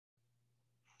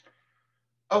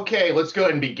Okay, let's go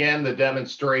ahead and begin the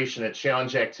demonstration at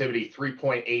challenge activity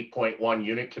 3.8.1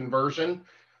 unit conversion.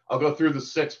 I'll go through the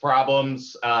 6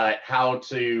 problems, how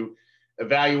to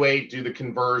evaluate, do the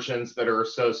conversions that are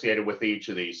associated with each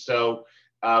of these. So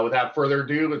without further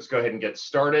ado, let's go ahead and get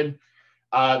started.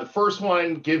 The first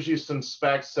one gives you some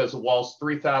specs, says a wall's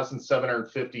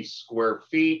 3,750 square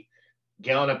feet,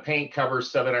 gallon of paint covers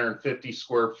 750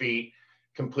 square feet.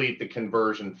 Complete the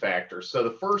conversion factor. So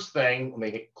the first thing, let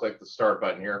me click the start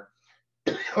button here.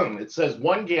 It says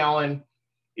 1 gallon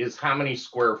is how many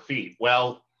square feet?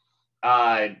 Well,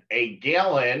 a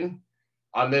gallon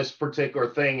on this particular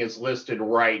thing is listed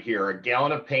right here. A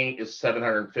gallon of paint is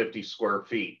 750 square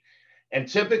feet. And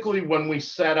typically when we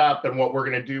set up, and what we're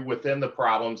going to do within the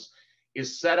problems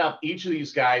is set up each of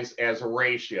these guys as a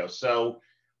ratio. So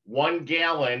 1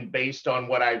 gallon, based on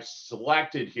what I've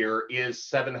selected here, is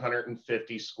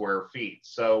 750 square feet.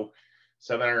 So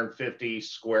 750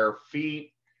 square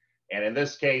feet. And in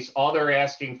this case, all they're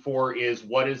asking for is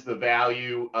what is the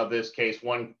value of this case.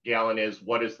 1 gallon is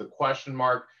what is the question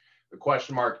mark. The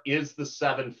question mark is the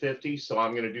 750. So all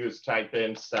I'm going to do is type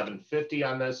in 750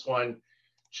 on this one,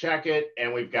 check it,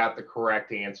 and we've got the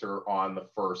correct answer on the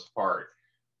first part.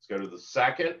 Let's go to the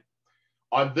second.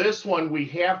 On this one, we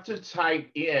have to type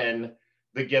in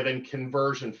the given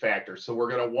conversion factor. So we're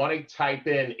going to want to type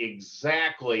in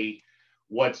exactly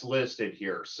what's listed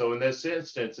here. So in this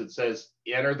instance, it says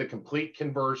enter the complete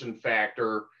conversion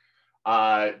factor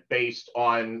based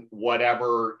on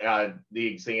whatever the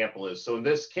example is. So in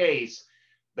this case,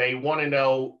 they want to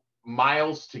know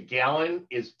miles to gallon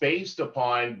is based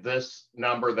upon this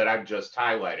number that I've just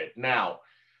highlighted. Now,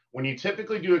 when you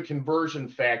typically do a conversion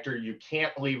factor, you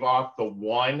can't leave off the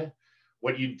 1.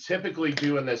 What you typically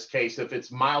do in this case, if it's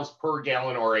miles per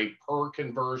gallon or a per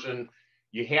conversion,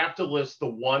 you have to list the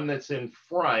 1 that's in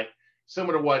front,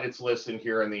 similar to what it's listed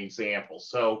here in the example.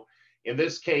 So in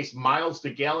this case, miles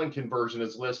to gallon conversion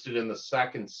is listed in the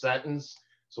second sentence.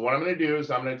 So what I'm going to do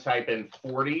is I'm going to type in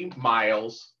 40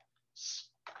 miles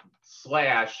 /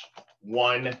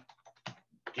 1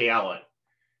 gallon.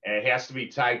 And it has to be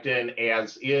typed in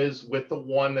as is with the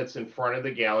 1 that's in front of the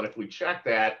gallon. If we check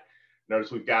that, notice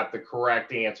we've got the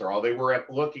correct answer. All they were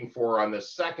looking for on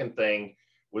this second thing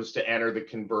was to enter the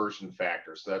conversion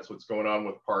factor. So that's what's going on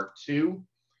with part 2.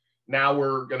 Now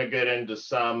we're going to get into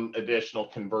some additional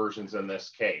conversions in this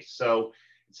case. So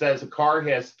it says a car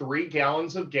has 3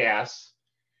 gallons of gas,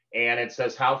 and it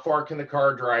says how far can the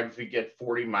car drive if you get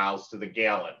 40 miles to the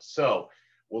gallon? So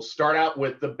we'll start out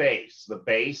with the base. The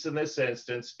base in this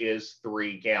instance is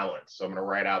 3 gallons. So I'm going to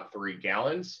write out 3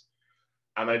 gallons.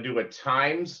 I'm going to do a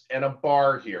times and a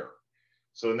bar here.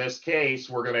 So in this case,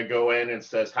 we're going to go in and it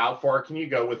says, how far can you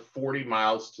go with 40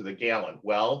 miles to the gallon?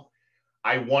 Well,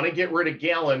 I want to get rid of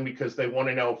gallon because they want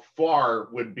to know far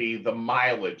would be the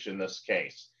mileage in this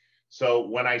case. So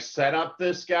when I set up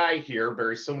this guy here,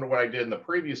 very similar to what I did in the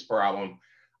previous problem,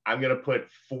 I'm going to put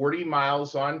 40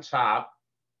 miles on top.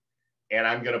 And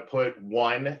I'm going to put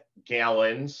 1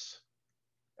 gallons.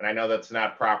 And I know that's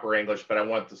not proper English, but I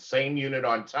want the same unit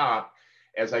on top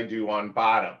as I do on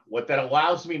bottom. What that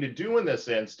allows me to do in this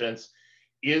instance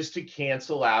is to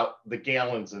cancel out the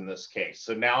gallons in this case.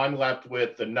 So now I'm left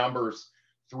with the numbers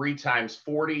 3 times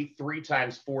 40. 3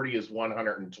 times 40 is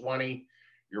 120.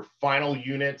 Your final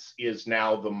units is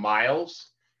now the miles.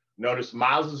 Notice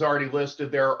miles is already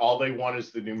listed there. All they want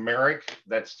is the numeric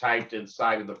that's typed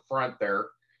inside of the front there.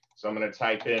 So I'm going to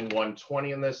type in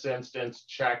 120 in this instance,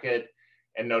 check it,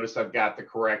 and notice I've got the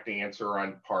correct answer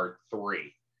on part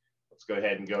 3. Let's go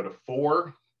ahead and go to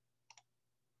 4.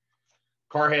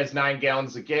 Car has 9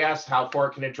 gallons of gas. How far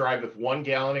can it drive if 1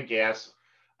 gallon of gas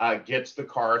gets the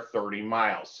car 30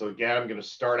 miles? So again, I'm going to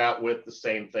start out with the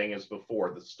same thing as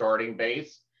before. The starting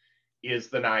base is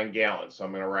the 9 gallons. So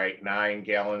I'm going to write 9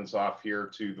 gallons off here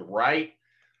to the right,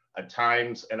 a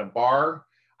times and a bar.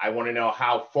 I want to know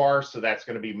how far, so that's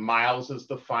going to be miles as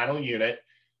the final unit.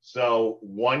 So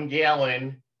 1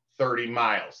 gallon, 30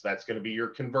 miles. That's going to be your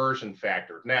conversion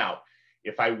factor. Now,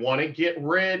 if I want to get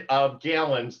rid of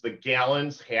gallons, the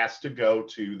gallons has to go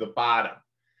to the bottom.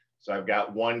 So I've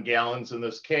got 1 gallons in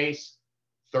this case,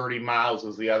 30 miles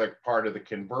is the other part of the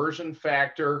conversion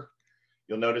factor.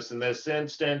 You'll notice in this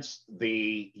instance,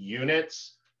 the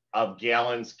units of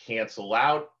gallons cancel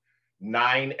out.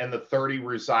 9 and the 30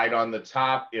 reside on the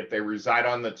top. If they reside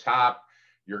on the top,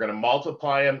 you're going to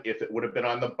multiply them. If it would have been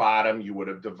on the bottom, you would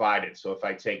have divided. So if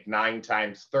I take 9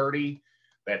 times 30,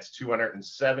 that's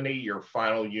 270. Your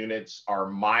final units are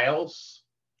miles.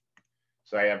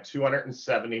 So I have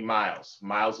 270 miles.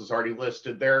 Miles is already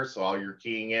listed there, so all you're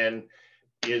keying in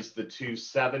is the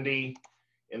 270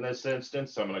 in this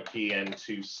instance. So I'm going to key in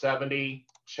 270,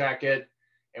 check it,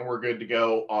 and we're good to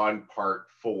go on part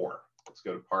 4. Let's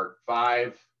go to part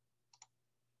 5.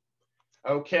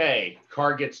 Okay,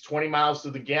 car gets 20 miles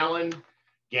to the gallon.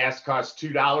 Gas costs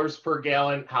 $2 per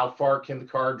gallon. How far can the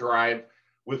car drive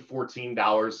with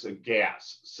 $14 of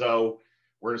gas? So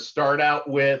we're going to start out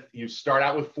with, you start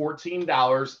out with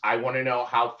 $14. I want to know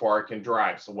how far it can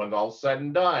drive. So when all said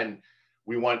and done,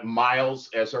 we want miles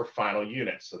as our final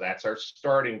unit. So that's our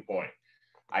starting point.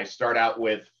 I start out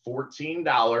with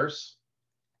 $14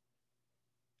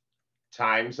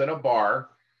 times in a bar.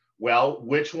 Well,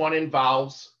 which one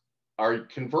involves our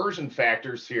conversion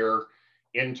factors here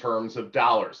in terms of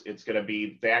dollars? It's going to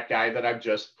be that guy that I've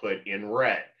just put in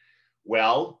red.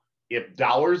 Well, if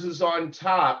dollars is on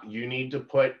top, you need to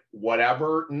put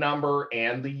whatever number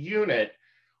and the unit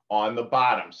on the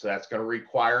bottom. So that's going to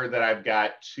require that I've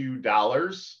got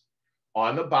 $2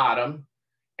 on the bottom.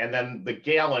 And then the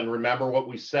gallon, remember what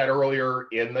we said earlier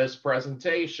in this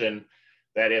presentation,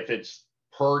 that if it's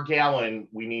per gallon,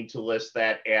 we need to list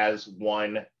that as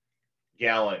 1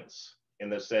 gallons in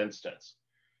this instance.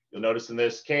 You'll notice in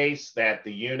this case that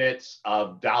the units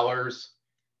of dollars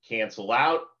cancel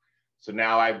out. So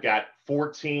now I've got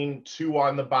 14, 2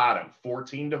 on the bottom.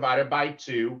 14 divided by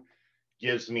 2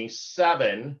 gives me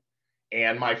 7,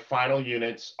 and my final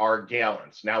units are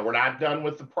gallons. Now we're not done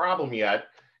with the problem yet,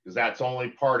 because that's only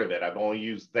part of it. I've only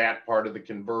used that part of the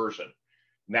conversion.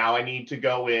 Now I need to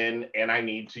go in and I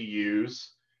need to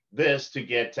use this to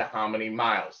get to how many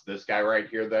miles. This guy right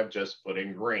here that I've just put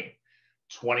in green.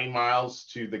 20 miles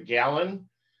to the gallon.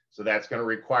 So that's going to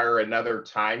require another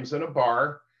times in a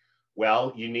bar.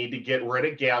 Well, you need to get rid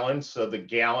of gallons. So the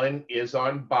gallon is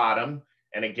on bottom.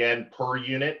 And again, per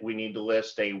unit, we need to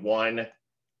list a 1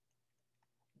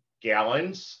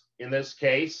 gallons in this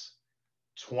case.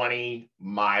 20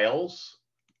 miles.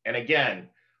 And again,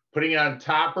 putting it on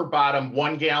top or bottom,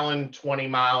 1 gallon, 20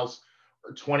 miles,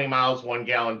 or 20 miles, 1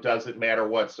 gallon, doesn't matter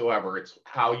whatsoever. It's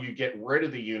how you get rid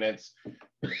of the units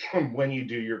when you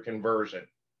do your conversion.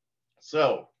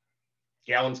 So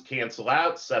gallons cancel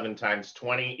out. 7 times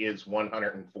 20 is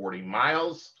 140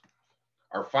 miles.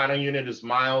 Our final unit is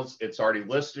miles. It's already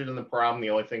listed in the problem.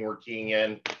 The only thing we're keying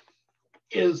in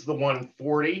is the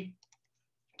 140.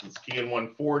 Let's key in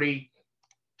 140.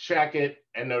 Check it,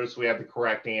 and notice we have the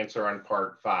correct answer on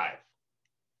part 5.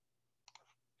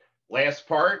 Last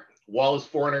part, wall is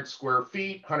 400 square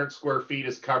feet. 100 square feet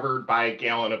is covered by a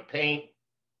gallon of paint.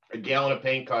 A gallon of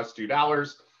paint costs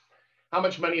 $2. How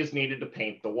much money is needed to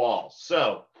paint the wall?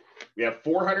 So we have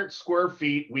 400 square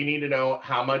feet. We need to know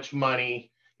how much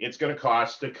money it's going to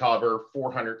cost to cover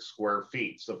 400 square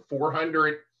feet. So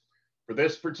 400 for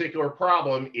this particular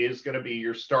problem is going to be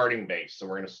your starting base. So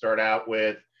we're going to start out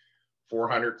with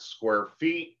 400 square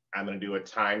feet. I'm going to do a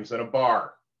times and a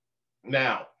bar.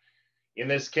 Now, in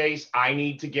this case, I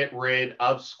need to get rid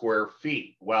of square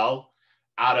feet. Well,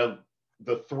 out of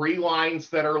the 3 lines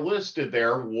that are listed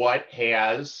there, what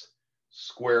has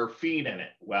square feet in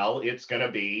it? Well, it's going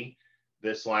to be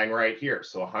this line right here.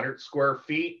 So 100 square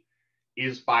feet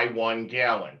is by 1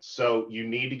 gallon. So you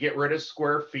need to get rid of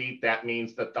square feet. That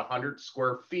means that the 100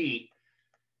 square feet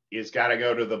is got to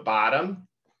go to the bottom.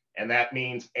 And that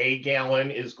means a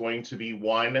gallon is going to be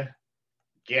 1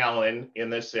 gallon in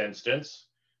this instance.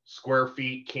 Square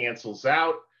feet cancels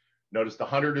out. Notice the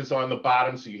 100 is on the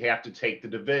bottom, so you have to take the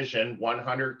division.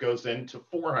 100 goes into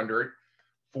 400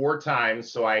 4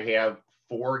 times, so I have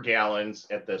 4 gallons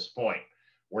at this point.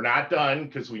 We're not done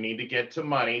because we need to get to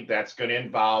money. That's going to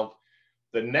involve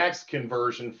the next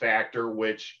conversion factor,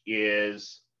 which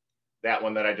is that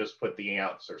one that I just put the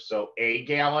answer. So a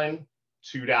gallon,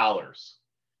 $2.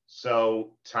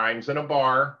 So times in a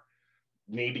bar,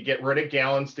 need to get rid of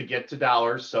gallons to get to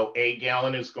dollars. So a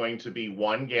gallon is going to be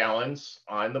 1 gallons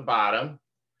on the bottom,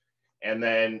 and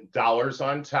then dollars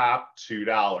on top,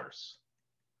 $2.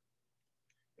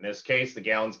 In this case, the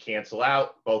gallons cancel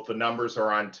out. Both the numbers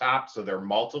are on top, so they're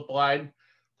multiplied.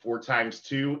 4 times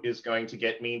 2 is going to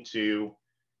get me to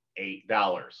 $8.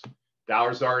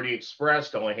 Dollars already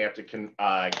expressed. Only have to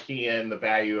key in the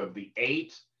value of the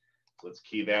 8. Let's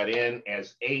key that in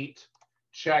as 8,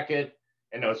 check it,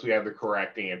 and notice we have the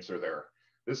correct answer there.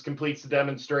 This completes the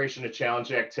demonstration of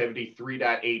challenge activity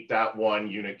 3.8.1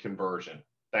 unit conversion.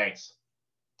 Thanks.